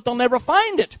much, but they'll never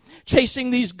find it,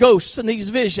 chasing these ghosts and these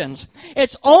visions.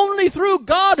 It's only through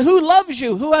God who loves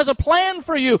you, who has a plan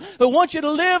for you, who wants you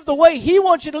to live the way He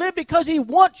wants you to live because He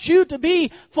wants you to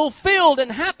be fulfilled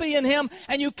and happy in Him,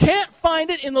 and you can't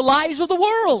find it in the lies of the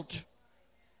world.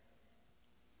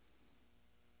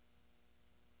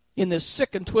 In this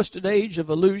sick and twisted age of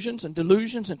illusions and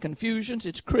delusions and confusions,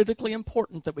 it's critically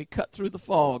important that we cut through the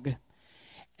fog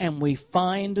and we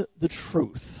find the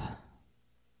truth.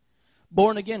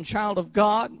 Born again child of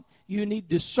God, you need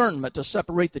discernment to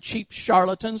separate the cheap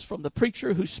charlatans from the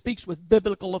preacher who speaks with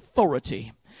biblical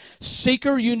authority.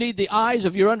 Seeker, you need the eyes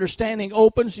of your understanding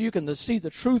open so you can see the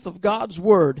truth of God's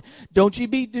Word. Don't you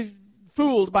be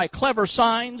fooled by clever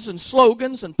signs and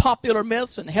slogans and popular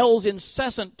myths and hell's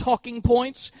incessant talking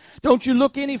points. Don't you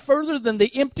look any further than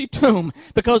the empty tomb,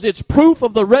 because it's proof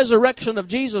of the resurrection of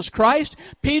Jesus Christ.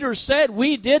 Peter said,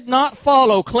 we did not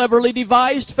follow cleverly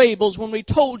devised fables when we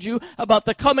told you about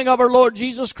the coming of our Lord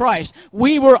Jesus Christ.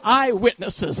 We were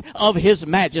eyewitnesses of His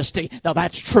majesty. Now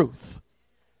that's truth.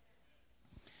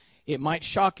 It might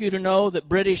shock you to know that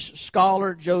British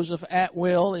scholar Joseph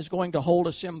Atwill is going to hold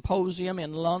a symposium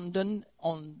in London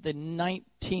on the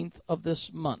 19th of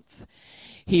this month.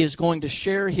 He is going to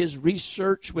share his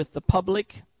research with the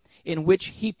public, in which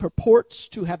he purports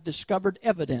to have discovered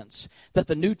evidence that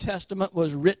the New Testament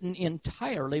was written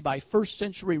entirely by first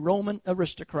century Roman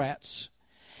aristocrats,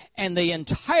 and they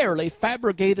entirely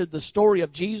fabricated the story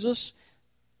of Jesus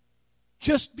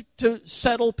just to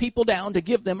settle people down, to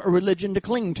give them a religion to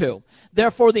cling to.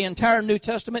 Therefore, the entire New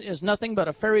Testament is nothing but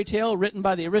a fairy tale written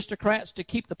by the aristocrats to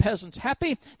keep the peasants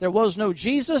happy. There was no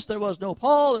Jesus, there was no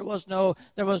Paul, there was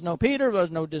no Peter, there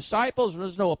was no disciples, there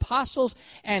was no apostles,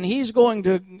 and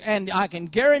and I can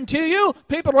guarantee you,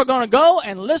 people are going to go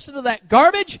and listen to that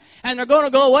garbage, and they're going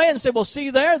to go away and say, well, see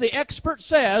there, the expert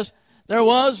says there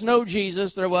was no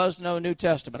Jesus, there was no New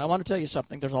Testament. I want to tell you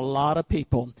something. There's a lot of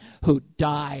people who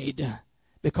died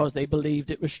because they believed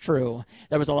it was true.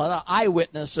 There was a lot of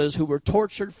eyewitnesses who were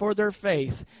tortured for their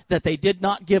faith that they did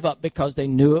not give up because they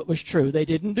knew it was true. They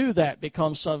didn't do that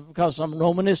because some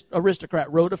Roman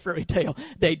aristocrat wrote a fairy tale.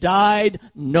 They died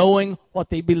knowing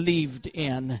what they believed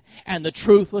in, and the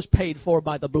truth was paid for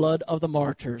by the blood of the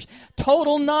martyrs.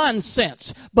 Total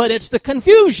nonsense, but it's the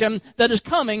confusion that is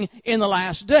coming in the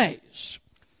last days.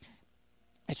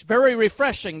 It's very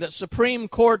refreshing that Supreme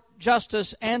Court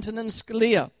Justice Antonin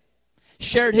Scalia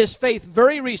shared his faith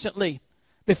very recently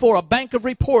before a bank of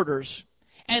reporters.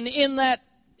 And in that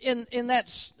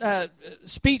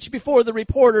speech before the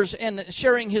reporters and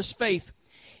sharing his faith,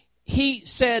 he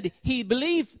said he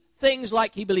believed things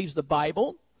like he believes the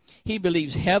Bible, he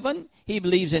believes heaven, he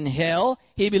believes in hell,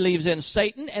 he believes in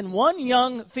Satan. And one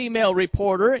young female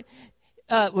reporter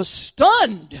was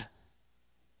stunned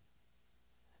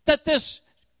that this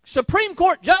Supreme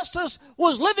Court justice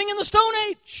was living in the Stone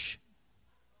Age.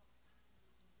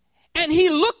 And he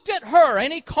looked at her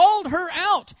and he called her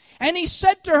out and he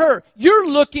said to her, "You're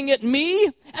looking at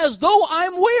me as though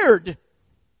I'm weird.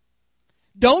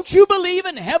 Don't you believe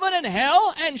in heaven and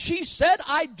hell?" And she said,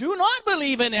 "I do not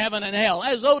believe in heaven and hell,"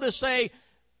 as though to say,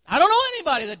 I don't know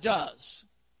anybody that does.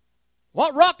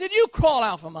 What rock did you crawl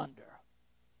out from under?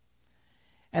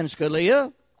 And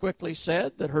Scalia quickly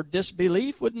said that her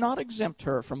disbelief would not exempt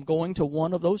her from going to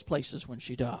one of those places when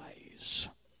she dies.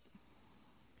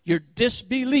 Your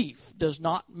disbelief does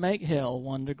not make hell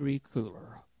 1 degree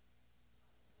cooler.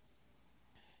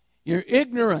 Your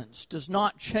ignorance does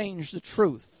not change the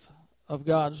truth of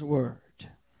God's Word.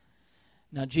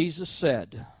 Now, Jesus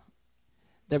said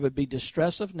there would be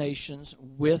distress of nations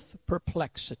with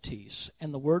perplexities.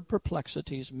 And the word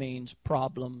perplexities means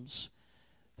problems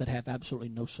that have absolutely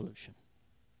no solution.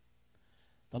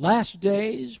 The last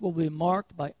days will be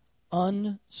marked by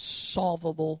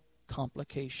unsolvable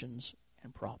complications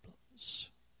and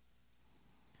problems.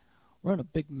 We're in a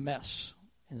big mess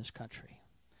in this country.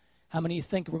 How many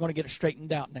think we're going to get it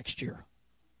straightened out next year?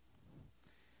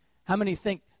 How many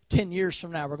think 10 years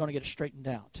from now we're going to get it straightened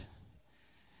out?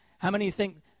 How many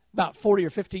think about 40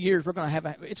 or 50 years we're going to have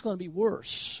it's going to be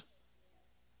worse?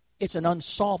 It's an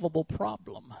unsolvable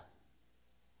problem.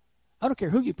 I don't care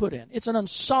who you put in. It's an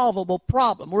unsolvable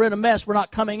problem. We're in a mess. We're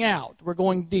not coming out. We're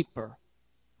going deeper.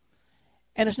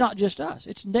 And it's not just us.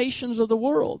 It's nations of the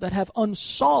world that have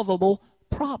unsolvable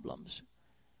problems.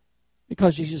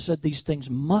 Because Jesus said these things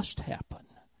must happen.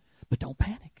 But don't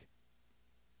panic.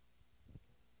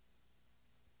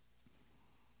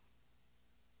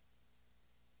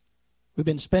 We've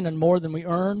been spending more than we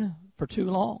earn for too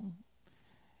long.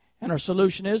 And our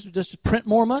solution is just to print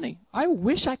more money. I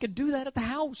wish I could do that at the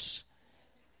house.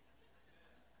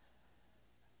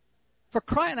 For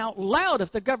crying out loud,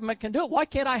 if the government can do it, why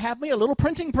can't I have me a little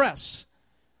printing press?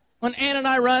 When Ann and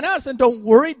I ran out, I said, "Don't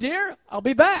worry, dear, I'll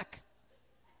be back."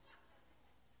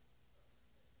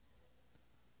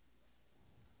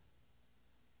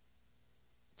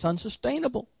 It's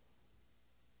unsustainable.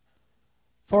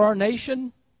 For our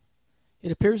nation,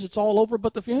 it appears it's all over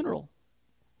but the funeral.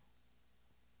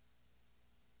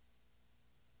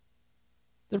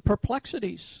 There are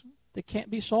perplexities that can't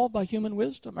be solved by human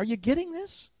wisdom. Are you getting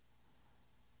this?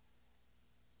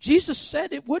 Jesus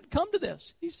said it would come to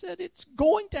this. He said it's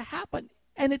going to happen,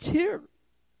 and it's here.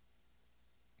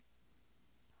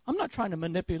 I'm not trying to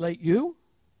manipulate you.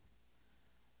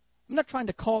 I'm not trying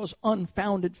to cause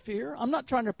unfounded fear. I'm not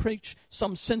trying to preach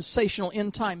some sensational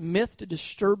end-time myth to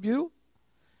disturb you.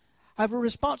 I have a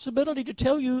responsibility to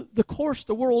tell you the course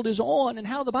the world is on and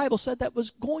how the Bible said that was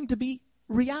going to be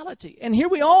reality. And here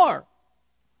we are.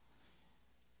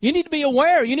 You need to be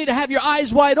aware. You need to have your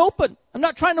eyes wide open. I'm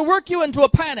not trying to work you into a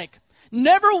panic.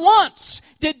 Never once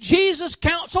did Jesus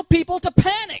counsel people to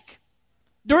panic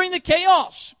during the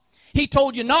chaos. He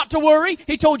told you not to worry.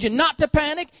 He told you not to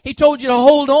panic. He told you to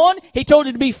hold on. He told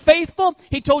you to be faithful.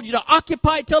 He told you to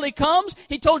occupy till He comes.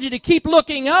 He told you to keep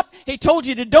looking up. He told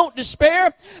you to don't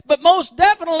despair. But most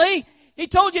definitely, He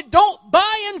told you don't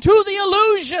buy into the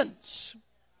illusions.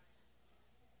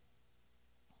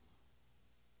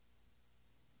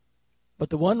 But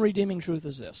the one redeeming truth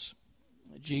is this: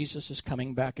 Jesus is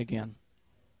coming back again.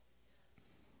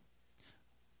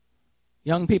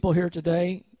 Young people here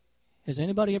today, has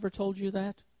anybody ever told you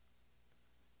that?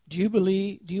 Do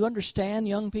you understand,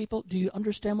 young people? Do you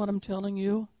understand what I'm telling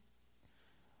you?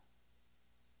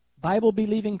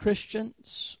 Bible-believing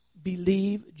Christians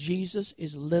believe Jesus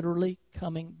is literally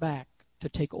coming back to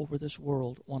take over this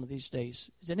world one of these days.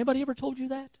 Has anybody ever told you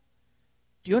that?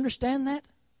 Do you understand that?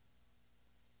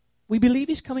 We believe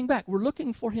he's coming back. We're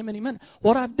looking for him any minute.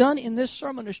 What I've done in this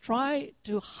sermon is try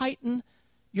to heighten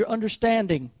your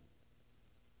understanding.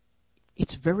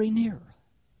 It's very near.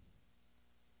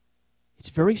 It's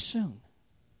very soon.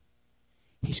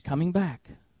 He's coming back.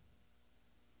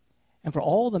 And for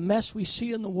all the mess we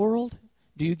see in the world,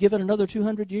 do you give it another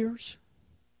 200 years?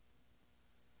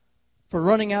 For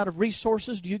running out of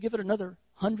resources, do you give it another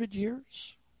 100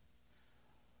 years?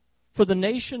 For the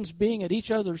nations being at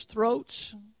each other's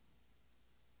throats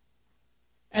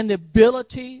and the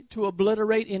ability to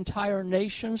obliterate entire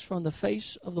nations from the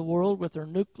face of the world with their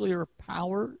nuclear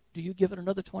power, do you give it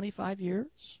another 25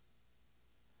 years?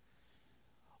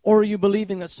 Or are you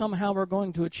believing that somehow we're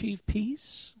going to achieve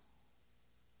peace?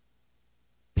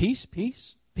 Peace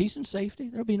and safety?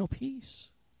 There'll be no peace.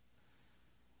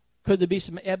 Could there be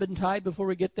some ebb and tide before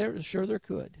we get there? Sure there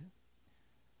could.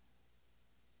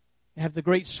 Have the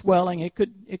great swelling. It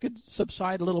could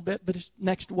subside a little bit, but its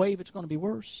next wave it's going to be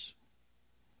worse.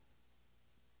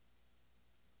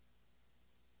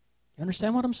 You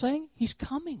understand what I'm saying? He's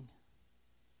coming.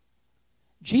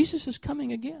 Jesus is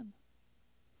coming again.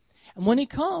 And when he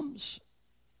comes,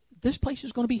 this place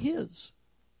is going to be his.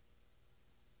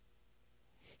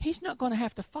 He's not going to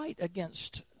have to fight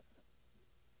against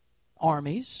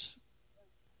armies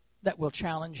that will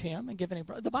challenge him and give any.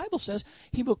 The Bible says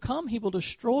he will come, he will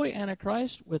destroy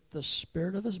Antichrist with the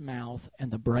spirit of his mouth and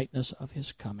the brightness of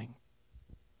his coming.